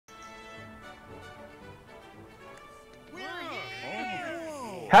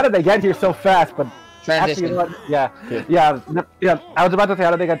how did they get here so fast? But actually, you know what? Yeah. I was about to say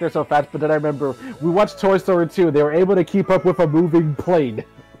how did they get there so fast, but then I remember we watched Toy Story 2. They were able to keep up with a moving plane.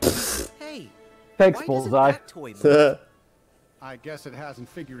 Hey, Thanks, Bullseye. I guess it hasn't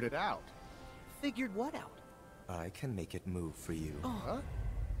figured it out. Figured what out? I can make it move for you. Huh?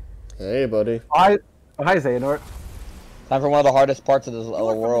 Hey, buddy. Hi, Xehanort. Time for one of the hardest parts of this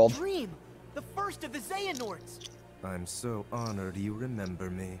You're world. from the dream, the first of the Xehanorts. I'm so honored you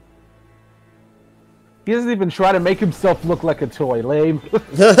remember me. He doesn't even try to make himself look like a toy. Lame.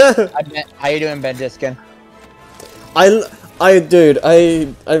 How you doing, Ben Diskin? Dude,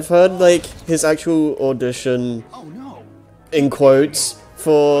 I've heard like his actual audition. Oh no. In quotes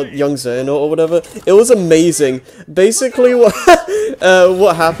for Young Xehanort or whatever. It was amazing. Basically, what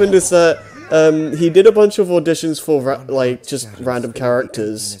happened is that he did a bunch of auditions for like just random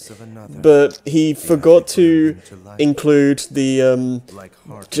characters, but he forgot to include the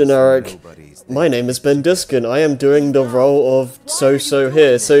generic. My name is Ben Diskin. I am doing the role of so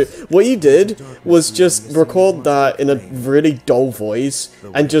here. So what he did was just record that in a really dull voice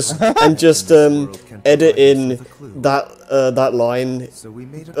and just edit in that line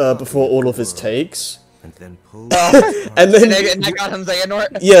before all of his takes. And then pull. and I got him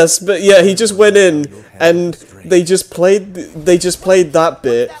Xehanort. Yes, but yeah, he just went in and they just played that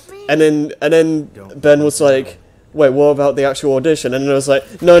bit, and then Ben was like, "Wait, what about the actual audition?" And I was like,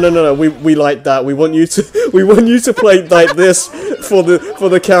 "No, we like that. We want you to play like this for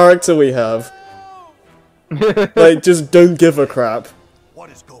the character we have. Like, just don't give a crap." What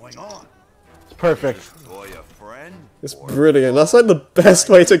is going on? It's perfect. It's brilliant. That's like the best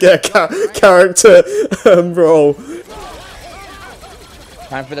way to get a character role.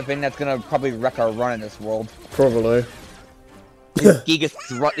 Time for the thing that's gonna probably wreck our run in this world. Probably. These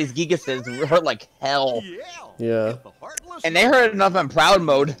Gigases hurt like hell. Yeah. And they hurt enough in Proud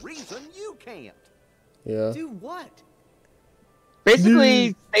mode. You can't. Yeah. Do what?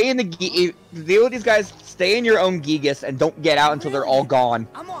 Basically, stay in the deal with these guys. Stay in your own Gigas and don't get out until they're all gone.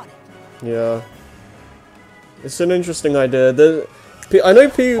 I'm on it. Yeah. It's an interesting idea. I know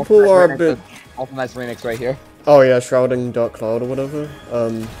people are a bit. Also nice remix right here. Oh yeah, Shrouding Dark Cloud or whatever.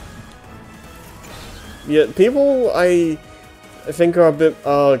 Yeah, people I think are a bit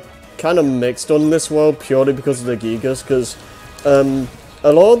kind of mixed on this world purely because of the Gigas, because a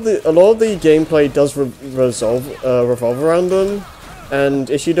lot of the gameplay does revolve around them,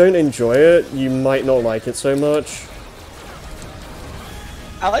 and if you don't enjoy it, you might not like it so much.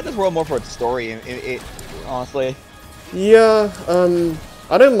 I like this world more for its story. Honestly. Yeah,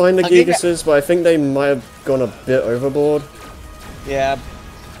 I don't mind the Gigases, but I think they might have gone a bit overboard. Yeah,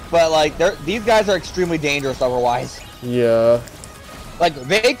 but like these guys are extremely dangerous otherwise. Yeah. Like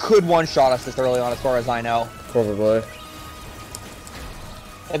they could one-shot us this early on, as far as I know. Probably.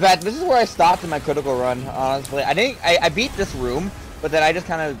 In fact, this is where I stopped in my critical run. Honestly, I beat this room, but then I just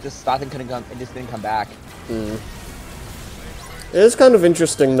kind of stopped and didn't come back. It is kind of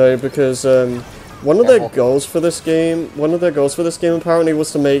interesting though, because one of their goals for this game apparently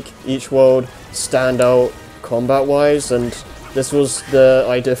was to make each world stand out combat-wise, and this was the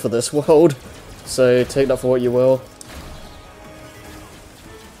idea for this world. So take that for what you will.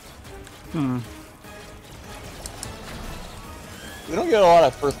 We don't get a lot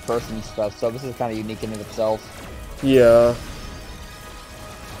of first-person stuff, so this is kind of unique in itself. Yeah.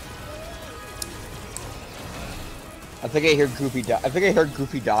 I think I heard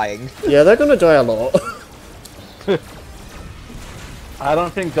Goofy dying. Yeah, they're gonna die a lot. I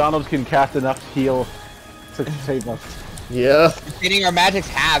don't think Donald can cast enough heal to save us. Yeah. Getting our magics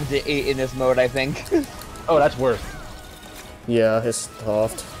halved in this mode, I think. Oh, that's worse. Yeah, it's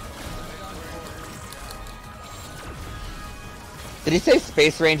halved. Did he say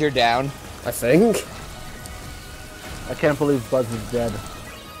Space Ranger down? I think. I can't believe Buzz is dead.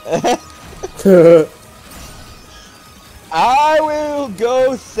 I will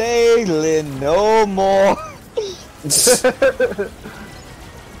go sailing no more.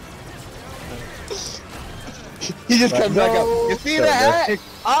 He just comes back up. You see that?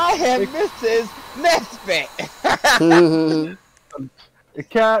 I am Mrs. Nesbit. It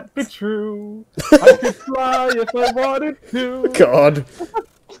can't be true. I could fly if I wanted to. God.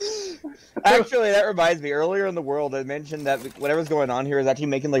 Actually, that reminds me. Earlier in the world, I mentioned that whatever's going on here is actually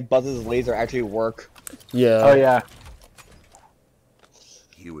making like Buzz's laser actually work. Yeah. Oh yeah.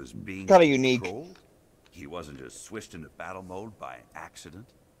 He was being kind of unique. controlled? He wasn't just switched into battle mode by accident.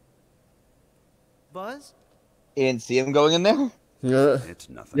 Buzz? You didn't see him going in there? Yeah. It's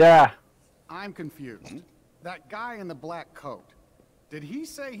nothing. Yeah. I'm confused. That guy in the black coat, did he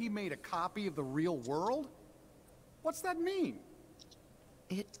say he made a copy of the real world? What's that mean?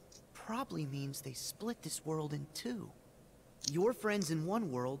 It probably means they split this world in two. Your friends in one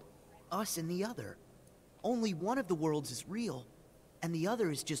world, us in the other. Only one of the worlds is real, and the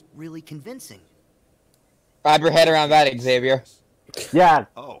other is just really convincing. Wrap your head around that, Xavier. Yeah.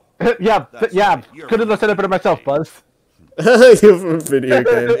 Oh, Yeah. That's Yeah. right, you're Couldn't have said it better myself, Buzz. You're from a video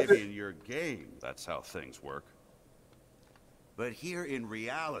game. maybe in your game, that's how things work. But here in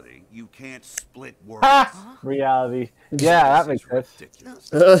reality, you can't split worlds. Ha! Reality. Yeah, that makes sense.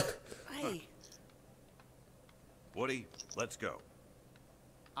 Ridiculous. Hey, Woody, let's go.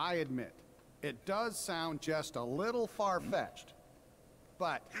 I admit, it does sound just a little far-fetched.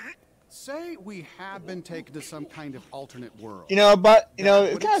 But say we have been taken to some kind of alternate world. You know, but you know, That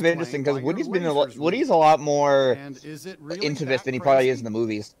it's would kind of explain interesting because why Woody's your been lasers Woody's a lot more And is it really into this that than he probably is crazy? in the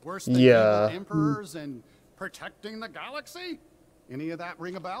movies. Worse than Yeah. evil emperors and protecting the galaxy? Any of that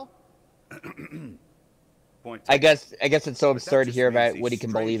ring a bell? Point I taken. guess it's so But that absurd to just hear means that these Woody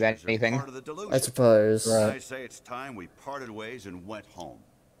can believe strangers are anything. part of the delusion. I suppose. I say it's time we parted ways and went home.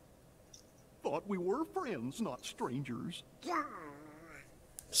 Thought we were friends, not strangers.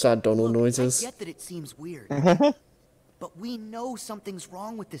 Sad Donald look, noises. I get that it seems weird. But we know something's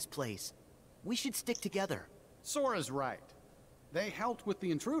wrong with this place. We should stick together. Sora's right. They helped with the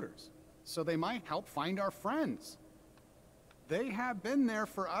intruders, so they might help find our friends. They have been there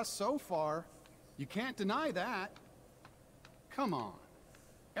for us so far. You can't deny that. Come on.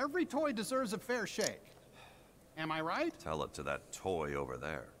 Every toy deserves a fair shake. Am I right? Tell it to that toy over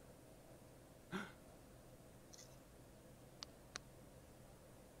there.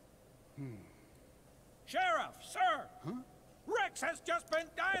 Sheriff, sir! Rex has just been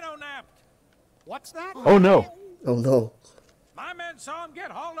dino-napped! What's that? Oh no. Oh no. My men saw him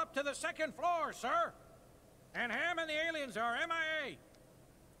get hauled up to the second floor, sir! And Ham and the aliens are MIA!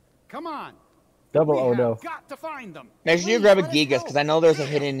 Come on. Double We oh have no. got to find them. Make sure you Please, grab a let us Gigas go. because I know there's a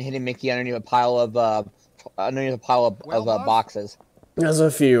hidden Mickey underneath a pile of Well, Buzz? boxes. There's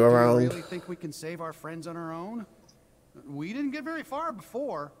a few Do you around. really think we can save our friends on our own? We didn't get very far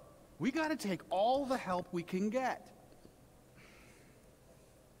before. We gotta take all the help we can get.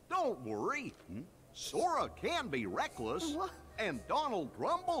 Don't worry. Sora can be reckless, and Donald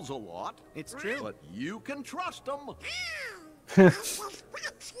grumbles a lot. It's true. But you can trust him.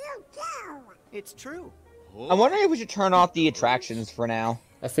 It's true. I'm wondering if we should turn off the attractions for now.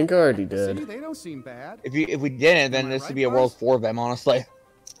 I think I already See, did. they don't seem bad. If we didn't, then Am I this right, would be a Buzz? world for them, honestly.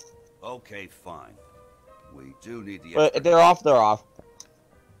 Okay, fine. We do need the But extra if they're off, they're off.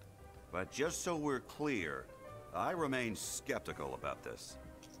 But just so we're clear, I remain skeptical about this.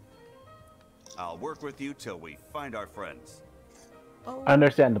 I'll work with you till we find our friends. Oh,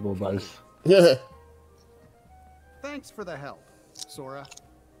 Understandable, Buzz. Yeah. Thanks for the help, Sora,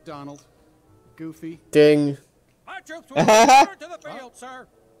 Donald, Goofy. Ding. My troops will return to the field, sir!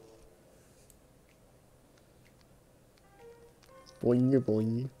 Boing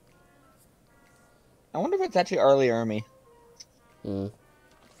boing. I wonder if it's actually Arlie Ermy.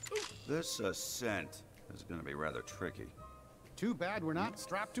 This ascent is going to be rather tricky. Too bad we're not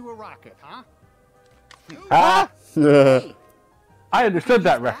strapped to a rocket, huh? Ah! I understood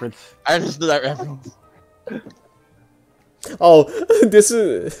that reference. I understood that reference. Oh, this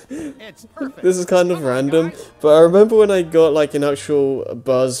is It's perfect. this is kind of Come on, random, guys. but I remember when I got like an actual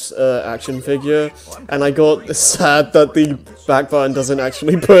Buzz action figure, and I got sad that the back button doesn't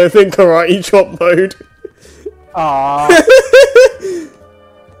actually put in karate chop mode. Aww.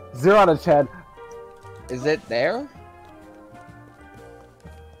 0 out of 10. Is it there?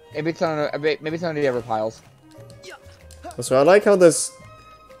 Maybe it's on the other piles. So I like how there's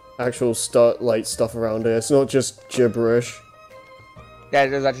actual stuff around it. It's not just gibberish. Yeah,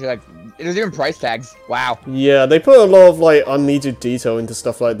 there's actually there's even price tags. Wow. Yeah, they put a lot of like unneeded detail into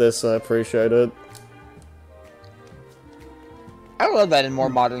stuff like this, so I appreciate it. I love that in more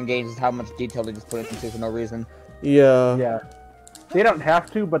modern games is how much detail they just put into for no reason. Yeah. Yeah. They don't have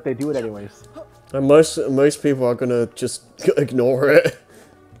to, but they do it anyways. And most people are gonna just ignore it.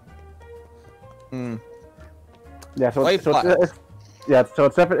 Yeah, so Wait,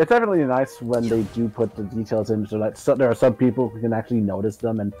 it's definitely nice when they do put the details in, so that there are some people who can actually notice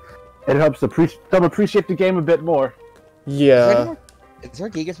them, and it helps them appreciate the game a bit more. Yeah. Is there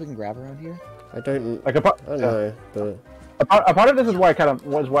a Gigas we can grab around here? I don't Like I know, but a part of this is why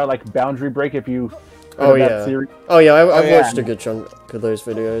I like Boundary Break. If you oh that yeah, series. I've yeah. watched a good chunk of those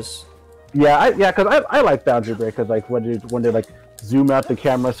videos. Yeah, because I like Boundary Break because like when they like zoom out the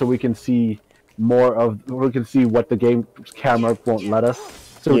camera so we can see what the game camera won't let us,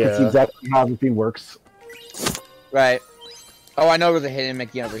 so we can see Yeah. exactly how everything works. Right. Oh, I know there's a hidden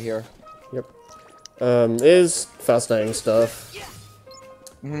Mickey over here. It is fascinating stuff.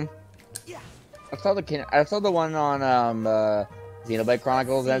 I saw the one on Xenoblade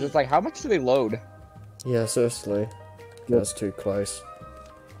Chronicles, and I was just like, how much do they load? Yeah, seriously. That's too close.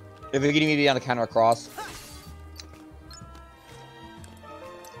 If you're getting me on the counter across.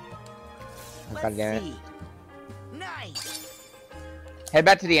 God damn it. Nice. Head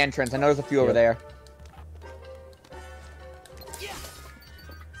back to the entrance. I know there's a few over there.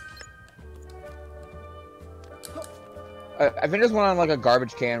 I think there's one on like a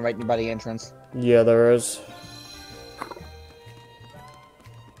garbage can right by the entrance. Yeah, there is.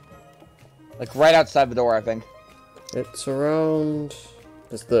 Like right outside the door, I think. It's around...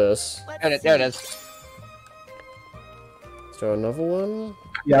 It's this. There it is. Is there another one?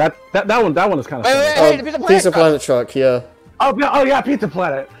 Yeah, that one is kind of. Hey, the Pizza Planet truck, yeah. Oh yeah, Pizza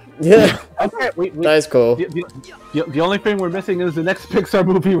Planet. Yeah. Okay, that is cool. The only thing we're missing is the next Pixar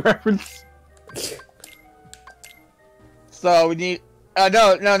movie reference. So we need. No,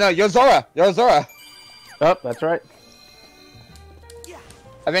 Yozora. Oh, that's right.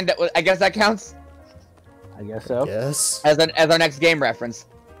 I mean, I guess that counts. I guess so. Yes. As our next game reference.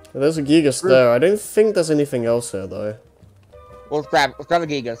 There's a Gigas there. I don't think there's anything else here though. Let's grab the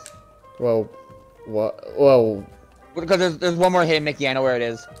Gigas. Well, what? Well, because there's one more hidden Mickey. I know where it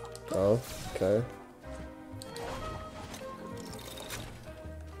is. Oh, okay.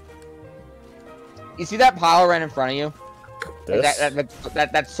 You see that pile right in front of you? This?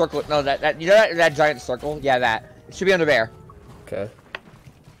 Like that circle. No, that you know that giant circle? Yeah, that. It should be under there. Okay.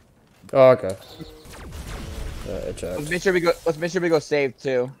 Oh, okay. Let's make sure we go save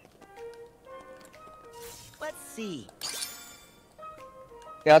too. Let's see.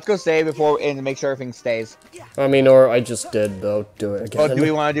 Yeah, let's go save before and make sure everything stays. I mean, or I just did though. Do it again. Oh, do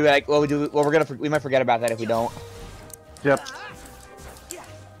we want to do it like? Well, we might forget about that if we don't. Yep.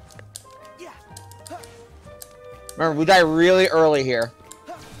 Remember, we die really early here.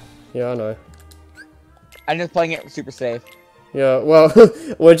 Yeah, I know. I'm just playing it super safe. Yeah, well,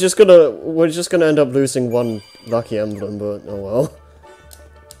 we're just gonna end up losing one lucky emblem, but oh well.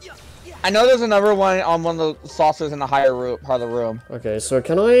 I know there's another one on one of the saucers in the higher part of the room. Okay, so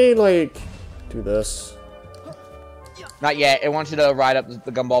can I like do this? Not yet. It wants you to ride up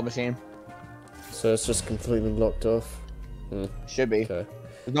the gumball machine. So it's just completely locked off. Should be. Okay.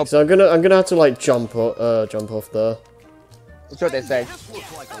 So I'm gonna have to like jump off there. That's what they say.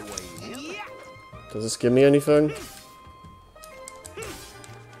 Does this give me anything?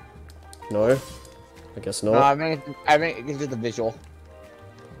 No. I guess not. No, I mean it gives you the visual.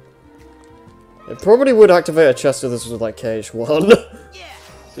 It probably would activate a chest if this was like KH1.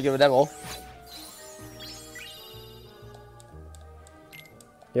 So give a devil.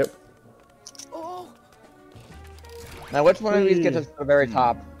 Yep. Now, which one of these gets us to the very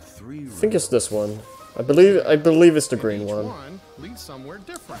top? I think it's this one. I believe it's the green one. Leads somewhere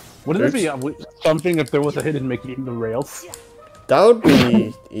different. Wouldn't it be something if there was a hidden Mickey in the rails? That would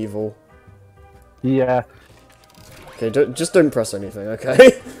be evil. Yeah. Okay, just don't press anything,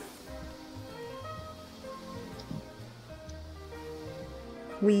 okay?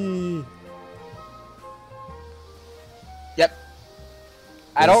 Whee! Yep.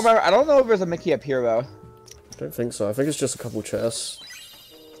 I don't remember. I don't know if there's a Mickey up here though. I don't think so. I think it's just a couple chests.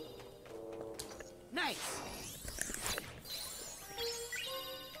 Nice.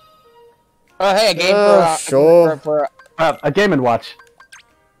 Oh, hey, a game sure. for a Game & Watch.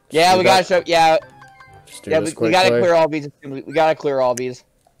 Yeah, we gotta show. Yeah. Just do Yeah, this we gotta quickly. clear all these. We gotta clear all these.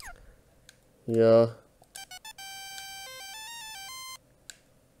 Yeah.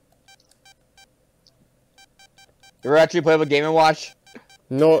 You ever actually play with Game & Watch?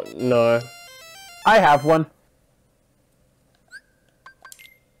 No. I have one.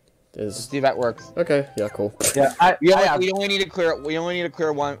 Let's see if that works. Okay, yeah, cool. Yeah, we only need to clear. We only need to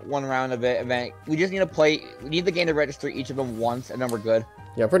clear one round of it. Event. We just need to play. We need the game to register each of them once, and then we're good.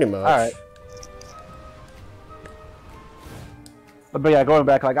 Yeah, pretty much. All right. But yeah, going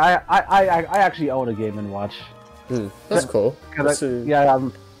back, like I actually own a Game & Watch. That's cool. Yeah,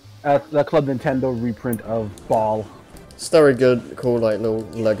 the Club Nintendo reprint of Ball. It's very good, cool, like little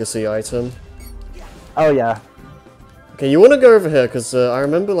legacy item. Oh yeah. Okay, you want to go over here because I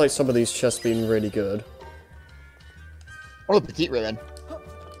remember like some of these chests being really good. Oh, the petite ribbon.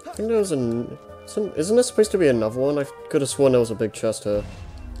 I think there was isn't there supposed to be another one? I could have sworn there was a big chest here.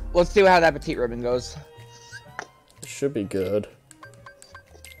 Let's see how that petite ribbon goes. It should be good.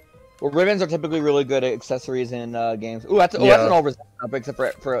 Well, ribbons are typically really good at accessories in games. Ooh, that's an over up except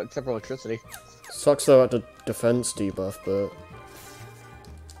for electricity. Sucks though at the defense debuff, but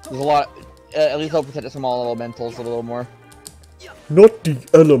There's a lot. At least it'll protect us from all elementals a little more. not the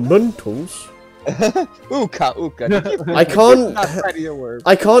elementals. Ooka, ooka.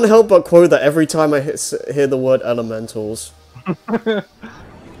 I can't help but quote that every time I hear the word elementals.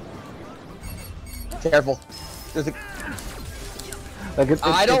 Careful. There's a... Like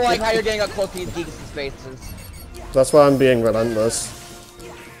I don't like how you're getting up close to these geeks in spaces. That's why I'm being relentless.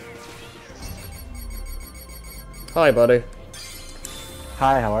 Hi, buddy.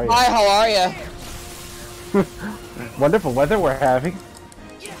 Hi, how are you? Hi, how are you? Wonderful weather we're having.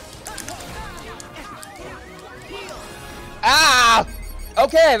 Ah!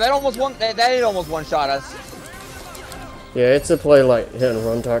 Okay, that almost one. That did almost one shot us. Yeah, it's a play like hit and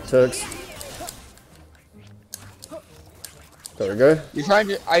run tactics. There we go. You're trying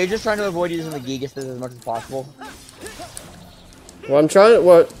to. Are you just trying to avoid using the Gigas as much as possible? Well, I'm trying to.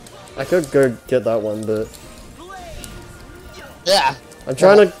 Well, I could go get that one, but yeah. I'm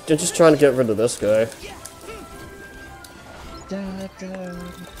just trying to get rid of this guy.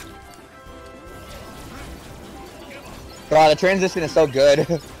 Wow, the transition is so good.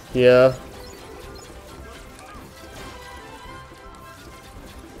 Yeah.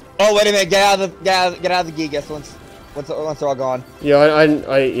 Oh wait a minute! Get out of the Gigas once they're all gone. Yeah,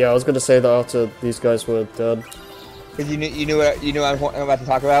 I was gonna say that after these guys were dead. Cause you knew what I'm about to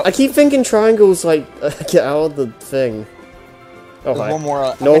talk about. I keep thinking triangles like get out of the thing. Oh, there's hi. one more. Nope.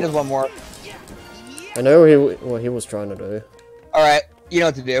 I think there's one more. I know what he was trying to do. All right, you know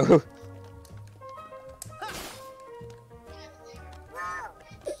what to do.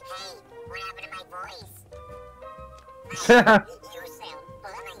 You sound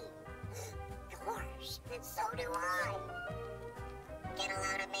funny. Gosh, and so do I. Get a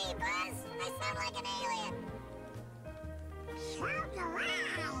load of me, Buzz. I sound like an alien.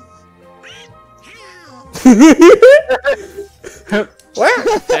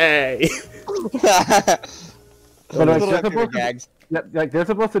 Hey. But like they're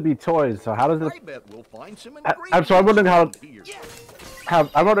supposed to be toys, so how does it? I bet we'll find some I'm wondering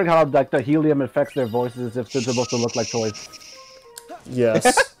I'm wondering how like the helium affects their voices if they're supposed to look like toys.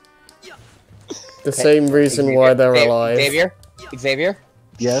 Yes. The same reason why they're alive. Xavier?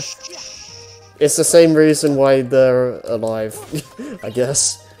 Yes? It's the same reason why they're alive, I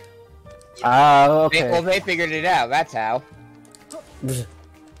guess. Okay. Well, they figured it out, that's how.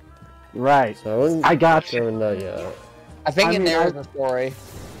 Right. So, I got you. I think there's a story.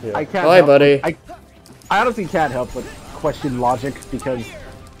 Yeah. I can't Bye, buddy. I honestly can't help but question logic because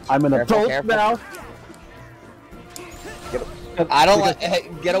I'm an adult now. I don't want. Hey,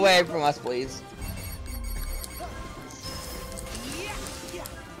 get away from us, please.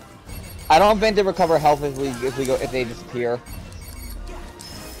 I don't think they recover health if they disappear.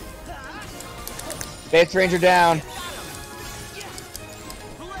 Base Ranger down.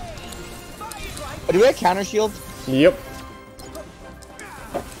 Oh, do we have counter shields? Yep.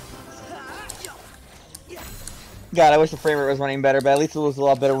 God, I wish the frame rate was running better, but at least it was a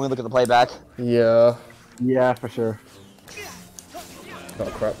lot better when we look at the playback. Yeah. Yeah, for sure. Oh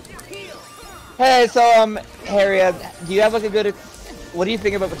crap. Hey, so Harry, do you have like a good? What do you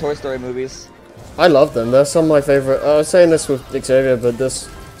think about the Toy Story movies? I love them. They're some of my favorite. I was saying this with Xavier, but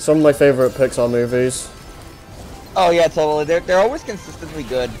some of my favorite Pixar movies. Oh yeah, totally. They're always consistently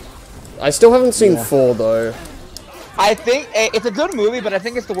good. I still haven't seen 4 though. I think it's a good movie, but I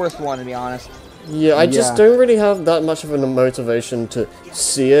think it's the worst one to be honest. Yeah, I just don't really have that much of a motivation to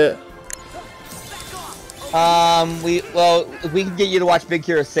see it. If we can get you to watch Big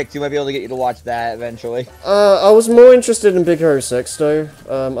Hero 6, we might be able to get you to watch that eventually. I was more interested in Big Hero 6 though.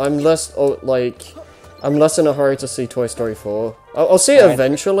 I'm less in a hurry to see Toy Story 4. I'll see it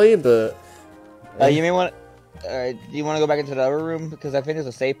eventually, but you may want. Do you want to go back into the other room because I think there's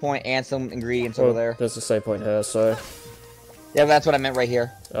a save point and some ingredients over there. There's a save point here, so. Yeah, that's what I meant right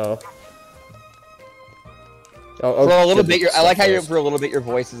here. Oh. For a little bit, I like how for a little bit your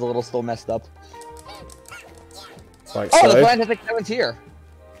voice is a little still messed up. Like oh, so. the Scientific 7's here.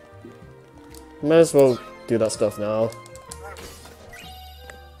 Might as well do that stuff now.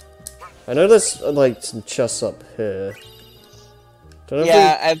 I know there's like some chests up here.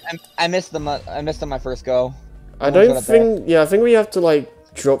 Yeah, I missed them. I missed them my first go. I don't think. Yeah, I think we have to like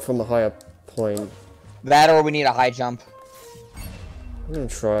drop from a higher point. That or we need a high jump. I'm gonna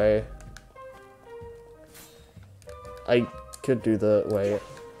try. I could do that. Wait.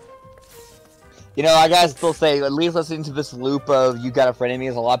 You know, I gotta still say, at least listening to this loop of "You Got a Friend in Me"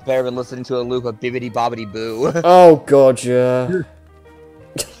 is a lot better than listening to a loop of "Bibbidi Bobbidi Boo." Oh god, yeah.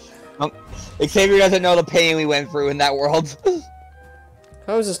 Xavier doesn't know the pain we went through in that world.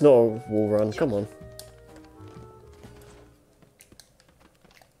 How is this not a wall run? Come on.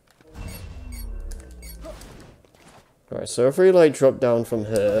 Alright, so if we like drop down from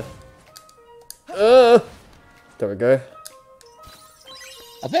here. There we go.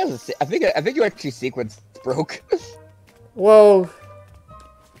 I think your actually sequence broke. Well,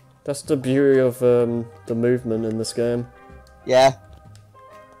 that's the beauty of the movement in this game. Yeah.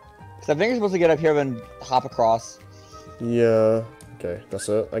 Because I think you're supposed to get up here and hop across. Yeah. Okay, that's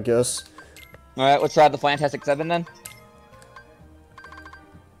it, I guess. Alright, let's try the Fantastic 7 then.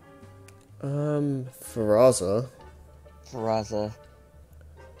 Faraza. Faraza.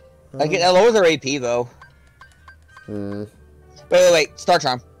 Like, it lowers their AP, though. Wait. Star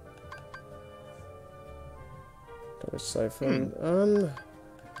Charm. Siphon.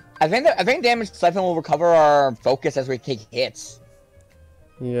 I think damage Siphon will recover our focus as we take hits.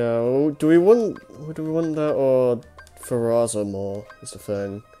 Yeah, well, do we want that or Faraza more is the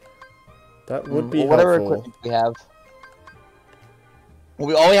thing. That would be whatever helpful. equipment we have. Well,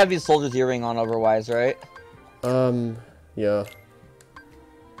 we always have these Soldier's Earring on otherwise, right? Yeah.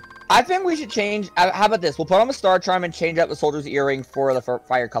 I think we should change. How about this? We'll put on the Star Charm and change out the Soldier's Earring for the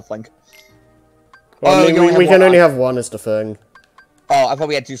Fire Cufflink. Well, I mean, we can only have one is the thing. Oh, I thought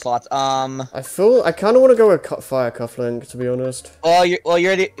we had 2 slots. I kind of want to go with Fire Cufflink, to be honest. Well,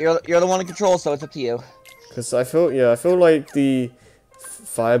 you're the one in control, so it's up to you. Because I feel like the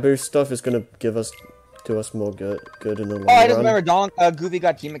Fire Boost stuff is gonna do us more good in the long run. Oh, I just remember Goofy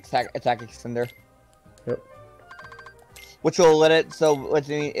got Team Attack Extender. Yep. Which will let it,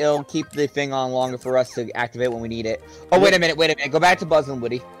 it'll keep the thing on longer for us to activate when we need it. Oh, wait a minute. Go back to Buzz and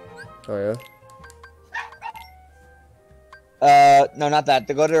Woody. Oh, yeah? No, not that.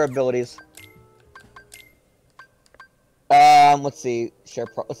 To go to their abilities. Let's see.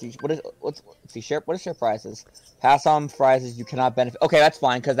 What is share prizes? Pass on prizes you cannot benefit. Okay, that's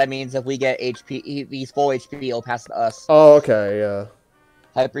fine, because that means if we get HP, he's full HP, he'll pass to us. Oh, okay, yeah.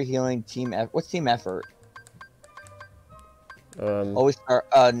 Hyper healing team. What's team effort? Always start.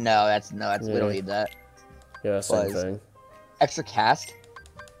 No, that's we don't need that. Yeah, same thing. Extra cast.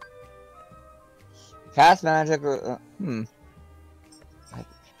 Cast magic. I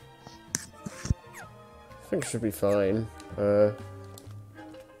think it should be fine.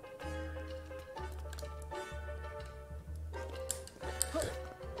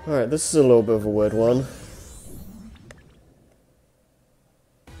 Alright, this is a little bit of a weird one.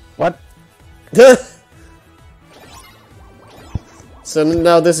 What? So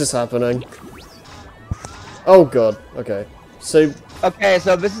now this is happening. Oh god. Okay. So. Okay,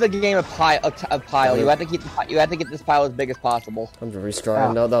 so this is a game of pile. You have to keep. You have to get this pile as big as possible. I'm just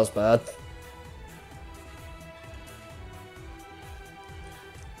retrying. No, that was bad.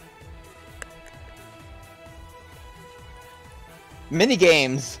 Mini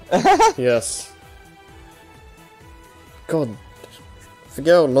games. Yes. God, I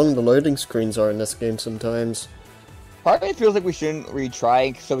forget how long the loading screens are in this game sometimes. Part of me feels like we shouldn't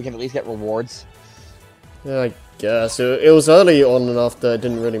retry so we can at least get rewards. Yeah, I guess. It was early on enough that it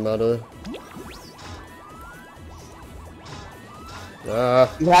didn't really matter.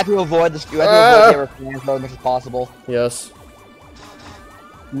 You have to avoid the error as much as possible. Yes.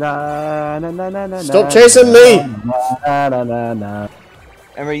 Stop chasing me!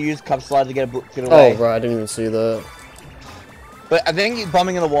 And we use cup slide to get away. Oh, right, I didn't even see that. But I think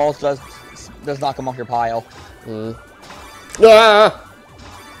bumping in the walls does knock him off your pile. I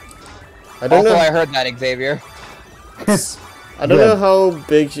don't know. I heard that, Xavier. I don't know how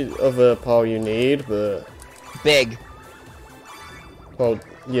big of a pile you need, but... Big. Well,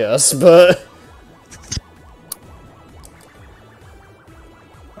 yes, but...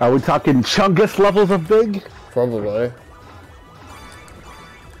 Are we talking Chungus levels of big? Probably.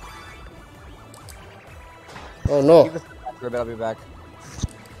 Oh no. I'll be back.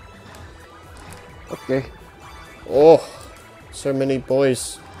 Okay. Oh, so many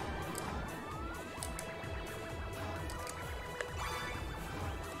boys.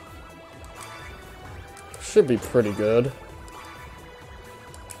 Should be pretty good.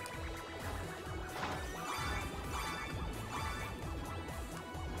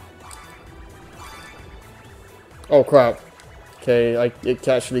 Oh crap. Okay, it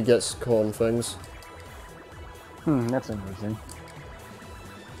actually gets caught on things. That's interesting.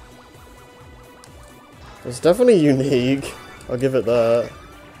 It's definitely unique. I'll give it that.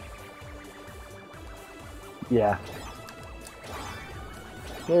 Yeah.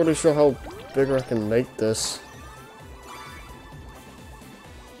 Not really sure how big I can make this.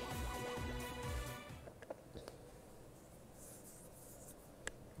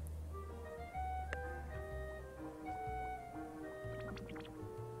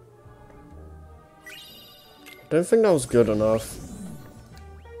 I don't think that was good enough.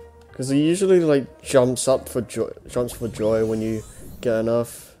 Because he usually like jumps for joy when you get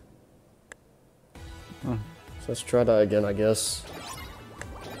enough. So let's try that again, I guess.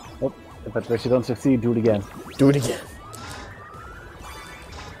 Oh, but if you don't succeed, do it again. Do it again.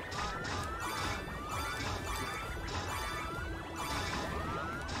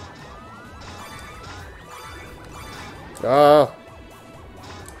 Ah.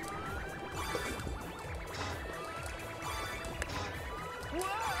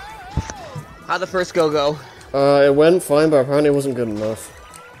 How'd the first go? It went fine, but apparently it wasn't good enough.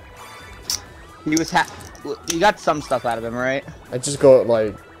 He was you got some stuff out of him, right? I just got,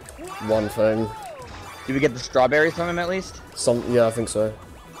 like, one thing. Did we get the strawberries from him, at least? Yeah, I think so.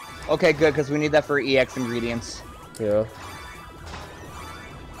 Okay, good, because we need that for EX ingredients. Yeah.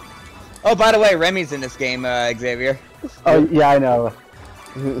 Oh, by the way, Remy's in this game, Xavier. Oh, yeah, I know.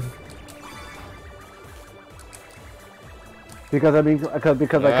 Because I mean,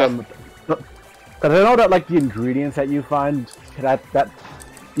 because I know that like the ingredients that you find that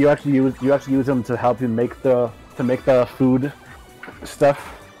you actually use them to help you make the food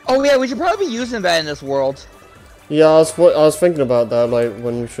stuff. Oh yeah, we should probably be using that in this world. Yeah, I was thinking about that, like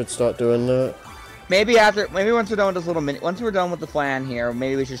when we should start doing that. Maybe once we're done with this little once we're done with the plan here,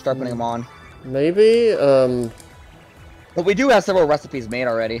 maybe we should start putting them on. Maybe. But we do have several recipes made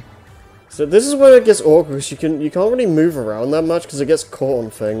already. So this is where it gets awkward, because you can't really move around that much because it gets caught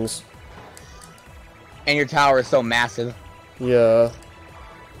on things. And your tower is so massive. Yeah.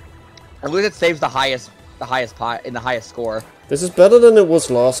 At least it saves the highest pot in the highest score. This is better than it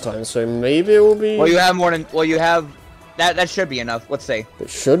was last time, so maybe it will be. Well, you have more than. Well, you have. That should be enough. Let's see. It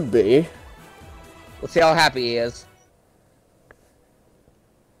should be. Let's see how happy he is.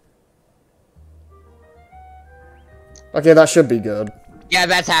 Okay, that should be good. Yeah,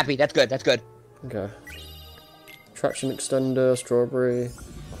 that's happy. That's good. That's good. Okay. Traction extender, strawberry.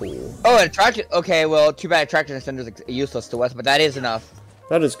 Cool. Oh, an attraction. Okay, well, too bad attraction extender is useless to us, but that is enough.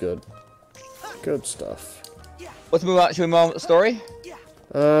 That is good. Good stuff. Let's move on. Should we move on with the story?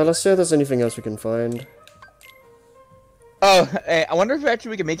 Let's see if there's anything else we can find. Oh, hey, I wonder if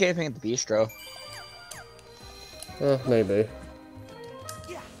actually we can make anything at the bistro. Maybe.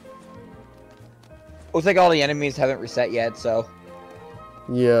 Looks like all the enemies haven't reset yet, so.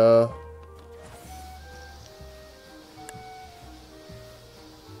 Yeah.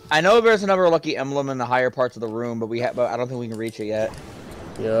 I know there's another lucky emblem in the higher parts of the room, but I don't think we can reach it yet.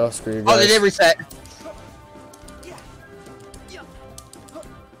 Yeah, screw you guys. Oh, they did reset.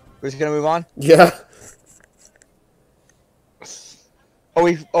 We're just gonna move on? Yeah. Oh,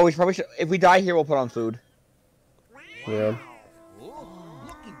 we probably should. If we die here, we'll put on food. Yeah.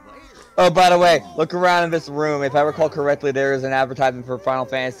 Oh, by the way, look around in this room. If I recall correctly, there is an advertisement for Final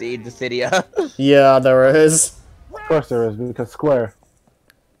Fantasy Dissidia. Yeah, there is. Of course there is, because Square.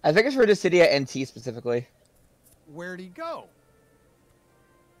 I think it's for Dissidia NT specifically. Where'd he go?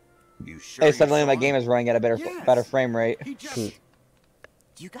 You sure? Hey, suddenly my game is running at a better frame rate. Do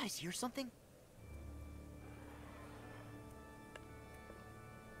you guys hear something?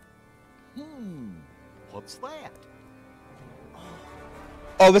 What's that?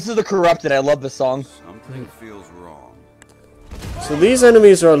 Oh, this is the Corrupted. I love this song. Something feels wrong. So these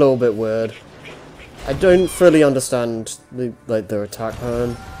enemies are a little bit weird. I don't fully understand their attack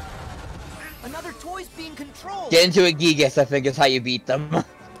pattern. Another toy's being controlled. Get into a Gigas, I think is how you beat them.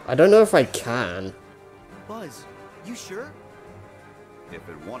 I don't know if I can. Buzz, you sure? If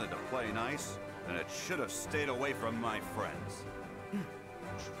it wanted to play nice, then it should have stayed away from my friends.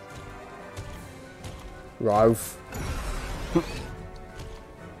 Ralph.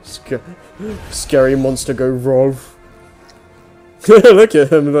 Scary monster go Ralph. Look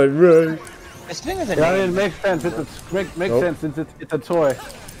at him like Ralph. This thing is a Yeah, it makes sense. Makes sense since it's a toy.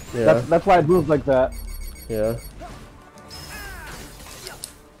 Yeah. That's why it moves like that. Yeah.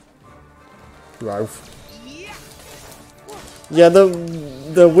 Ralph. Yeah,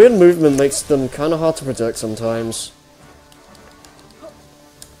 the weird movement makes them kind of hard to predict sometimes.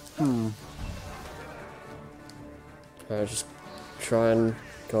 Alright, just try and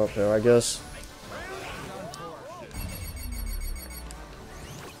go up here, I guess.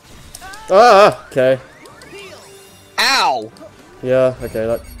 Ah! Okay. Ow! Yeah, okay,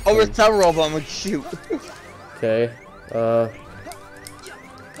 that... Oh, there's several of them. Shoot. Okay,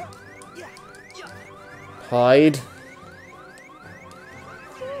 hide.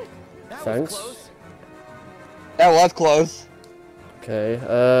 Thanks. That was close. Okay,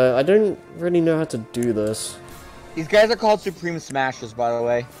 I don't really know how to do this. These guys are called Supreme Smashers, by the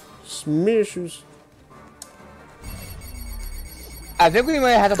way. Smashers. I think we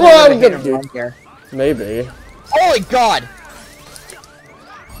might have to Oh, play I'm with gonna a do. run here. Maybe. Holy God!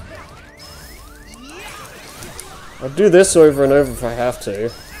 I'll do this over and over if I have to.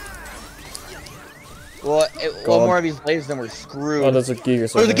 Well, one more of these blazes and we're screwed. Oh, there's a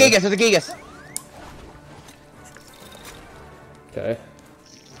Gigas. There's a Gigas. There's a Gigas. Okay.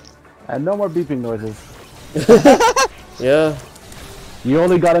 And no more beeping noises. Yeah. You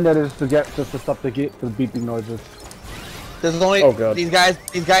only got in there just to stop the beeping noises. There's only oh god. These guys.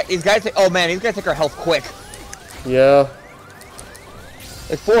 Oh man, these guys take our health quick. Yeah.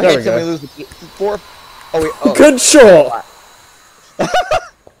 Like 4 hits and we lose the 4. Oh wait. Oh. Good shot.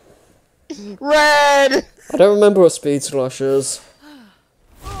 Red. I don't remember what Speed Slash is.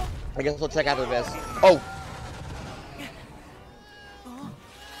 I guess we'll check after this. Oh.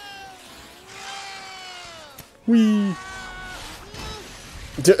 Wee.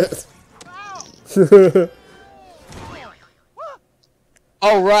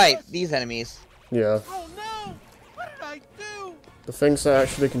 Oh right, these enemies. Yeah. Oh no! What did I do? The things that are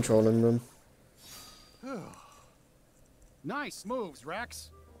actually controlling them. Nice moves, Rex.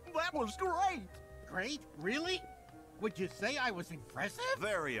 That was great. Great? Really? Would you say I was impressive?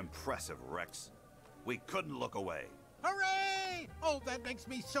 Very impressive, Rex. We couldn't look away. Hooray! Oh, that makes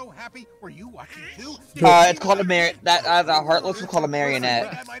me so happy. Were you watching too? It's called a that Heartless was called a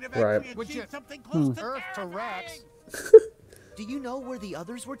marionette. Right. Would you something close to Earth to Rex. Do you know where the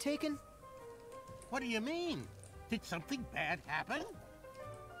others were taken? What do you mean? Did something bad happen?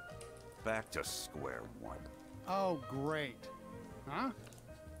 Back to square one. Oh, great. Huh?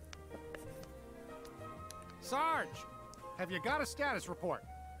 Sarge, have you got a status report?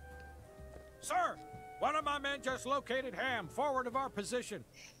 Sir, one of my men just located Ham forward of our position.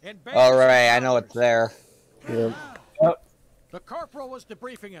 In All right, I know it's there. Yeah. The corporal was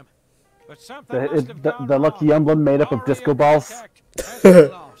debriefing him, but something must have gone the lucky wrong. emblem made up of disco balls.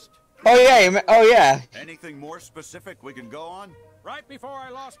 Oh yeah, oh yeah. Anything more specific we can go on? Right before I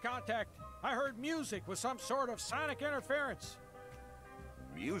lost contact, I heard music with some sort of sonic interference.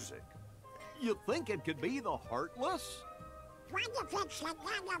 Music? You think it could be the Heartless? What if it's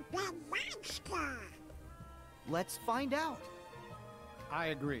another big monster? Let's find out. I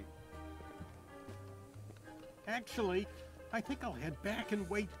agree. Actually, I think I'll head back and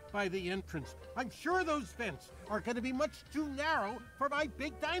wait by the entrance. I'm sure those vents are going to be much too narrow for my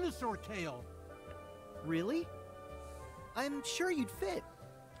big dinosaur tail. Really? I'm sure you'd fit.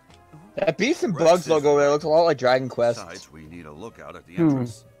 That Beast and Bugs logo there looks a lot like Dragon Quest. Besides, we need a lookout at the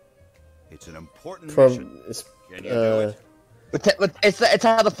entrance. It's an important mission. Can you do it? But it's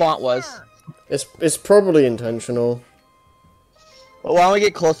how the font was. It's probably intentional. Well, why don't we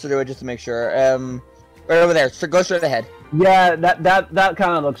get closer to it just to make sure? Right over there. So go straight ahead. Yeah, that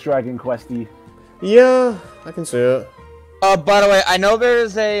kind of looks Dragon Questy. Yeah, I can see it. By the way, I know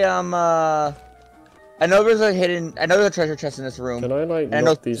there's a I know there's a treasure chest in this room. Can I like knock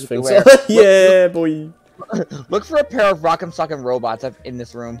knock these things? where. Yeah, boy. Look for a pair of Rock'em Sock'em robots in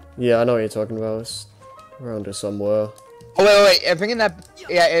this room. Yeah, I know what you're talking about. It's around here somewhere. Oh wait, I'm thinking that.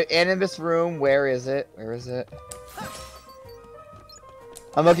 Yeah, and in this room, where is it? Where is it?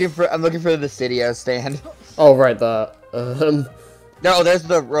 I'm looking for the Cydia stand. Oh, right, that. No, there's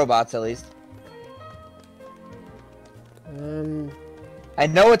the robots at least. I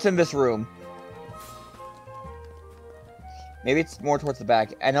know it's in this room. Maybe it's more towards the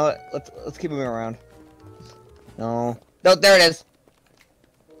back. I know it. Let's keep moving around. No, there it is.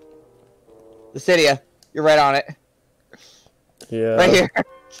 The Cydia. You're right on it. Yeah. Right here.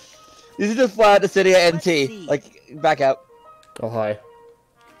 These are just flat the Cydia NT. Like back out. Oh, hi.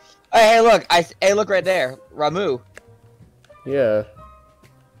 Hey, look! Hey, look right there, Ramu. Yeah.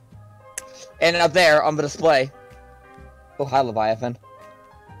 And up there on the display. Oh, hi, Leviathan.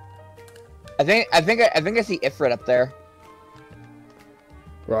 I think I see Ifrit up there.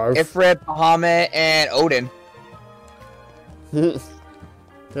 Rarf. Ifrit, Bahamut, and Odin.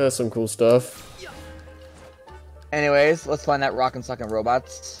 That's some cool stuff. Anyways, let's find that Rock'em Sock'em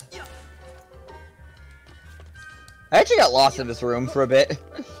robots. I actually got lost in this room for a bit.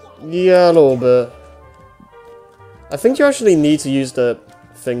 Yeah, a little bit. I think you actually need to use the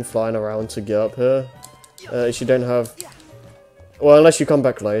thing flying around to get up here. If you don't have... Well, unless you come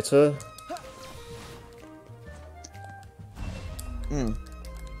back later.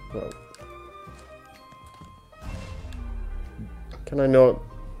 Well. Can I not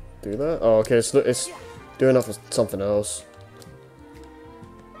do that? Oh, okay, it's doing that for something else.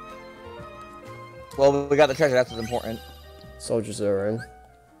 Well, we got the treasure, that's what's important. Soldier Zero.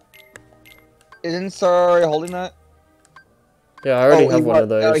 Isn't Sir holding that? Yeah, I already have one of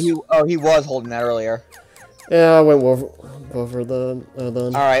those. He was holding that earlier. Yeah, I went over then.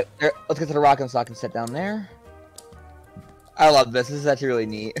 Alright, let's get to the Rock'em Sock'em set down there. I love this. This is actually really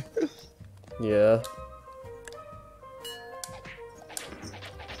neat. Yeah.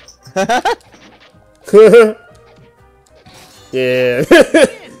 Yeah.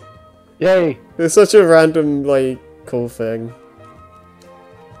 Yay! It's such a random, like, cool thing.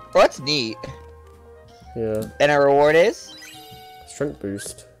 Oh, that's neat. Yeah. And our reward is? Strength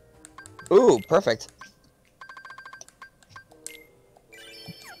boost. Ooh, perfect.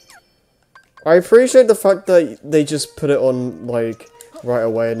 I appreciate the fact that they just put it on, like, right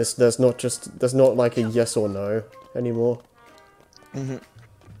away, and there's not like a yes or no anymore. Mm-hmm.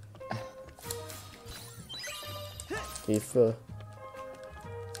 Ether.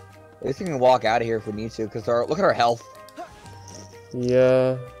 At least we can walk out of here if we need to, because look at our health.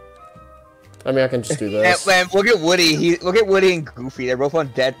 Yeah. I mean, I can just do this. and look at Woody. Look at Woody and Goofy. They're both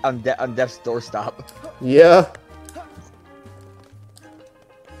on death's doorstop. Yeah.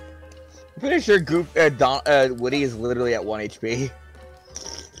 I'm pretty sure Woody is literally at 1 HP.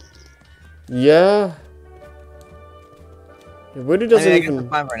 Yeah. Woody doesn't I even. guess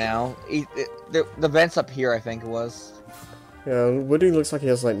it's fine for now. The vent's up here, I think it was. Yeah, Woody looks like he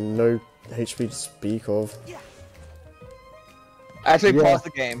has like no HP to speak of. Actually, pause the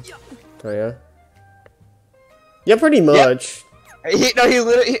game. Oh yeah. Yeah, pretty much. He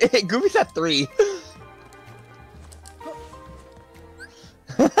literally Goofy's at 3.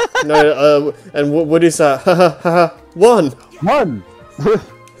 No, and what is that? Ha ha ha! 1. 1.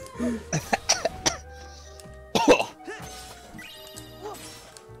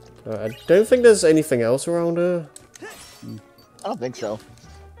 I don't think there's anything else around here. I don't think so.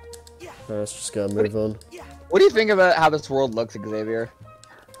 Let's just go move on. What do you think about how this world looks, Xavier?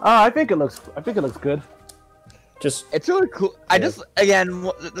 I think it looks good. It's really cool. Again,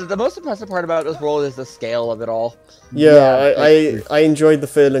 the most impressive part about this world is the scale of it all. Yeah, I enjoyed the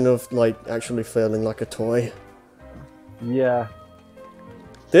feeling of like actually feeling like a toy. Yeah.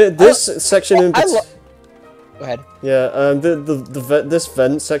 This section in Go ahead. Yeah, this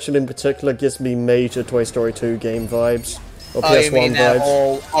vent section in particular gives me major Toy Story 2 game vibes. Or PS1 you mean that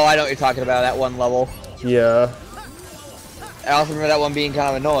vibes. I know what you're talking about, that one level. Yeah. I also remember that one being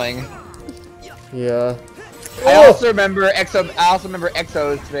kind of annoying. Yeah. I also remember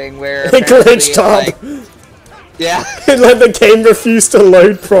Exo's thing where it glitched up. Like, yeah. It let the game refuse to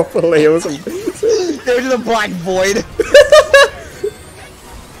load properly. It was amazing. There was just a black void.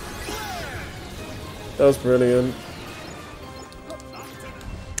 That was brilliant.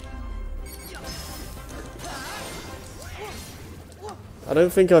 I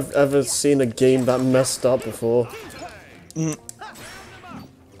don't think I've ever seen a game that messed up before.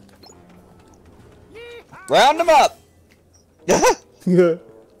 Round them up!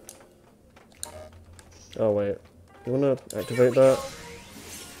 Oh wait, you wanna activate that?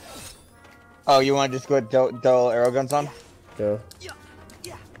 Oh, you wanna just go dull arrow guns on? Yeah.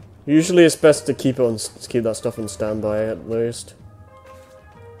 Usually it's best to keep that stuff on standby at least.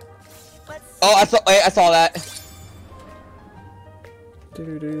 Oh, I saw that.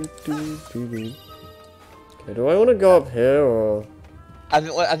 Okay, do I want to go up here or? I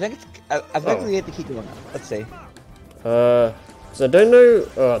think we have to keep going up. Let's see. So I don't know.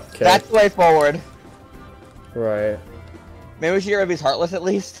 Oh, okay. That's the way forward. Right. Maybe we should get rid of these Heartless at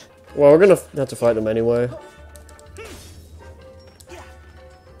least. Well, we're gonna have to fight them anyway.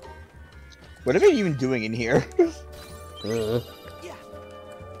 What are they even doing in here? We're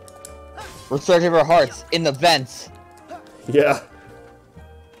searching for hearts in the vents. Yeah.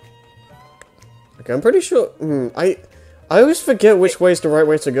 Okay, I'm pretty sure. I always forget which way is the right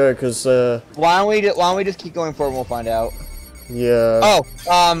way to go, because Why don't we just keep going forward and we'll find out. Yeah. Oh,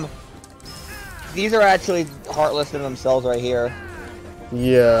 these are actually Heartless in themselves right here.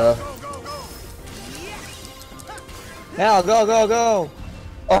 Yeah. Now go!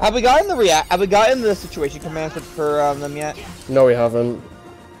 Oh, have we gotten the situation command for them yet? No, we haven't.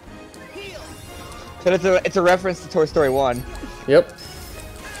 So it's a reference to Toy Story 1. Yep.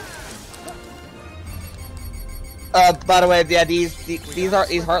 By the way, yeah, these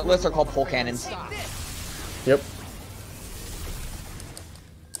Heartless are called pole cannons. Yep.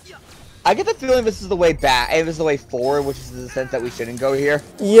 I get the feeling this is the way back, and this is the way forward, which is the sense that we shouldn't go here.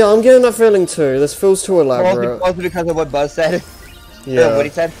 Yeah, I'm getting that feeling too. This feels too elaborate. Mostly because of what Buzz said. Yeah. What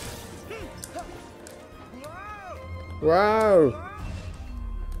he said. Wow.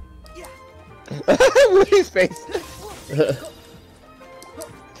 Woody's face. That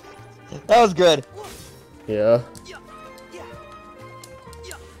was good. Yeah.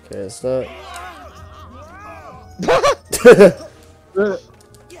 Okay, is that?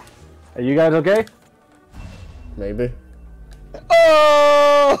 Are you guys okay? Maybe.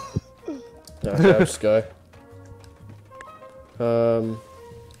 Oh! Okay, I'll just go.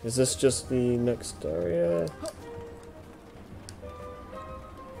 Is this just the next area?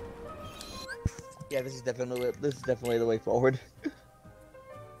 Yeah, this is definitely the way forward.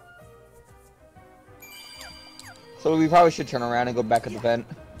 So we probably should turn around and go back at the vent.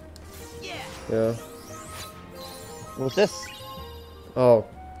 Yeah. What's this?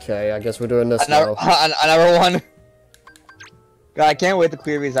 Okay, I guess we're doing this Another, now. another one. God, I can't wait to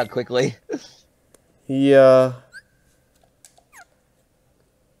clear these out quickly. Yeah.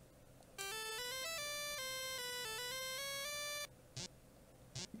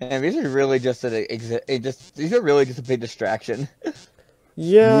 And these are really just these are really just a big distraction.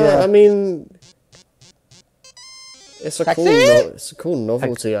 Yeah, I mean, it's a Taxi? it's a cool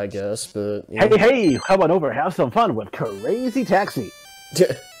novelty, I guess, but yeah. Hey, come on over, have some fun with Crazy Taxi.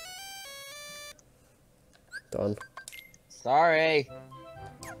 Done. Sorry.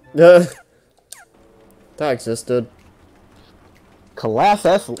 Yeah. That existed. Class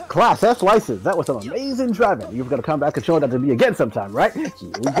S license. That was some amazing driving. You've got to come back and show that to me again sometime, right? Here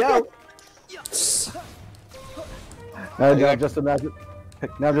we go. Now just imagine.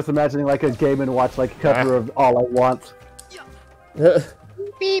 Now I'm just imagining like a Game and Watch like cover of All I Want.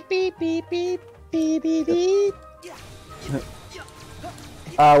 Beep beep beep beep beep beep beep.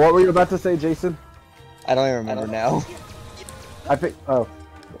 What were you about to say, Jason? I don't even remember now. I think. Oh.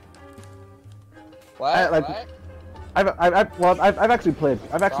 What? What? I've actually played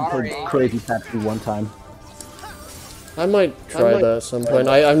Crazy Taxi one time. I might try that at some point.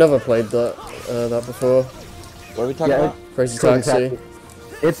 I've never played that before. What are we talking about? Crazy Taxi.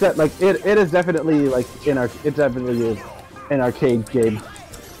 It's that like it is definitely like it's definitely an arcade game.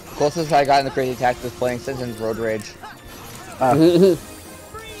 Closest I got in the Crazy Taxi was playing Citizens Road Rage.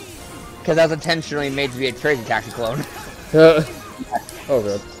 Because that was intentionally made to be a Crazy Taxi clone. Oh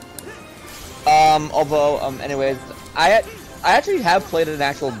god. Although, anyways, I actually have played an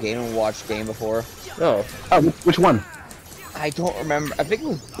actual Game & Watch game before. Oh. Oh, which one? I don't remember. I think it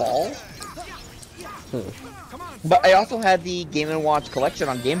was Ball. But I also had the Game & Watch collection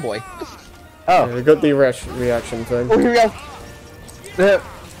on Game Boy. Oh. Yeah, we got the reaction thing. Oh, here we go.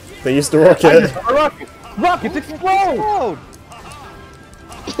 They used to rocket. Rockets explode!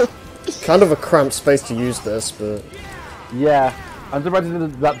 Kind of a cramped space to use this, but... Yeah. I'm surprised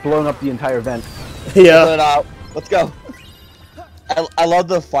it's not blowing up the entire vent. Yeah. Let's go. I love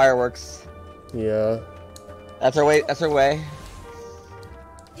the fireworks. Yeah. That's our way. That's our way.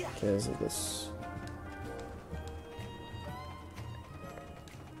 Okay, is it this?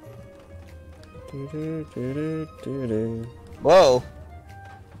 Whoa.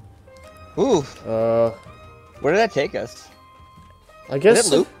 Ooh. Where did that take us? I guess.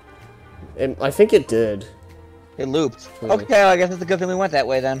 Did it loop? I think it did. It looped. Okay, well, I guess it's a good thing we went that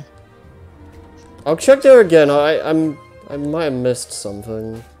way then. I'll check there again. I might have missed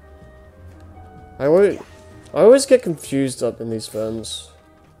something. I always get confused up in these vents.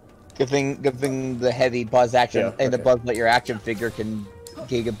 Good thing the heavy buzz action and the buzz that your action figure can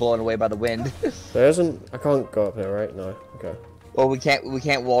get blown away by the wind. There isn't. I can't go up here, right? No. Okay. Well, we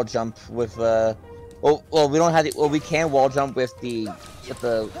can't wall jump with Well, we don't have the. Well, we can wall jump with the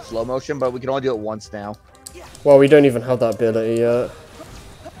slow motion, but we can only do it once now. Well, we don't even have that ability yet.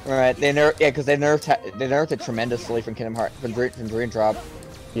 Right, because they nerfed it tremendously from Kingdom Hearts, from Dream Drop.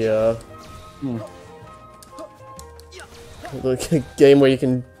 Yeah. The game where you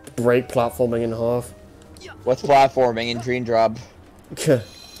can break platforming in half. What's platforming in Dream Drop? Do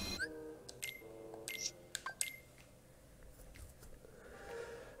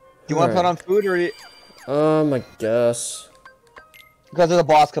you want to put on food or? I guess. Because there's a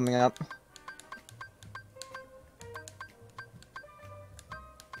boss coming up.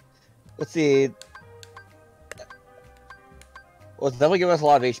 Let's see. Well, it's definitely giving us a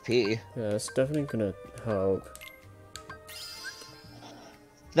lot of HP. Yeah, it's definitely gonna help.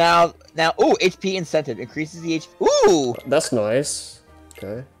 Now, ooh, HP incentive increases the HP. Ooh, that's nice.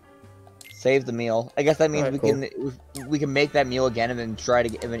 Okay. Save the meal. I guess that means we can make that meal again and then try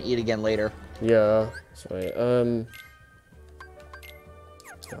to and then eat again later. Yeah. Sorry. I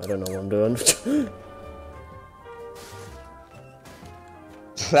don't know what I'm doing.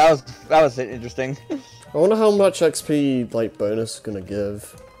 That was interesting. I wonder how much XP like bonus is gonna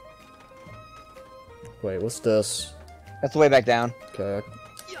give. Wait, what's this? That's the way back down. Okay.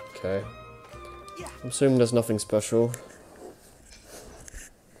 Okay. I'm assuming there's nothing special.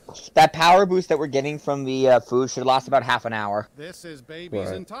 That power boost that we're getting from the food should last about half an hour. This is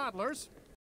Babies and Toddlers.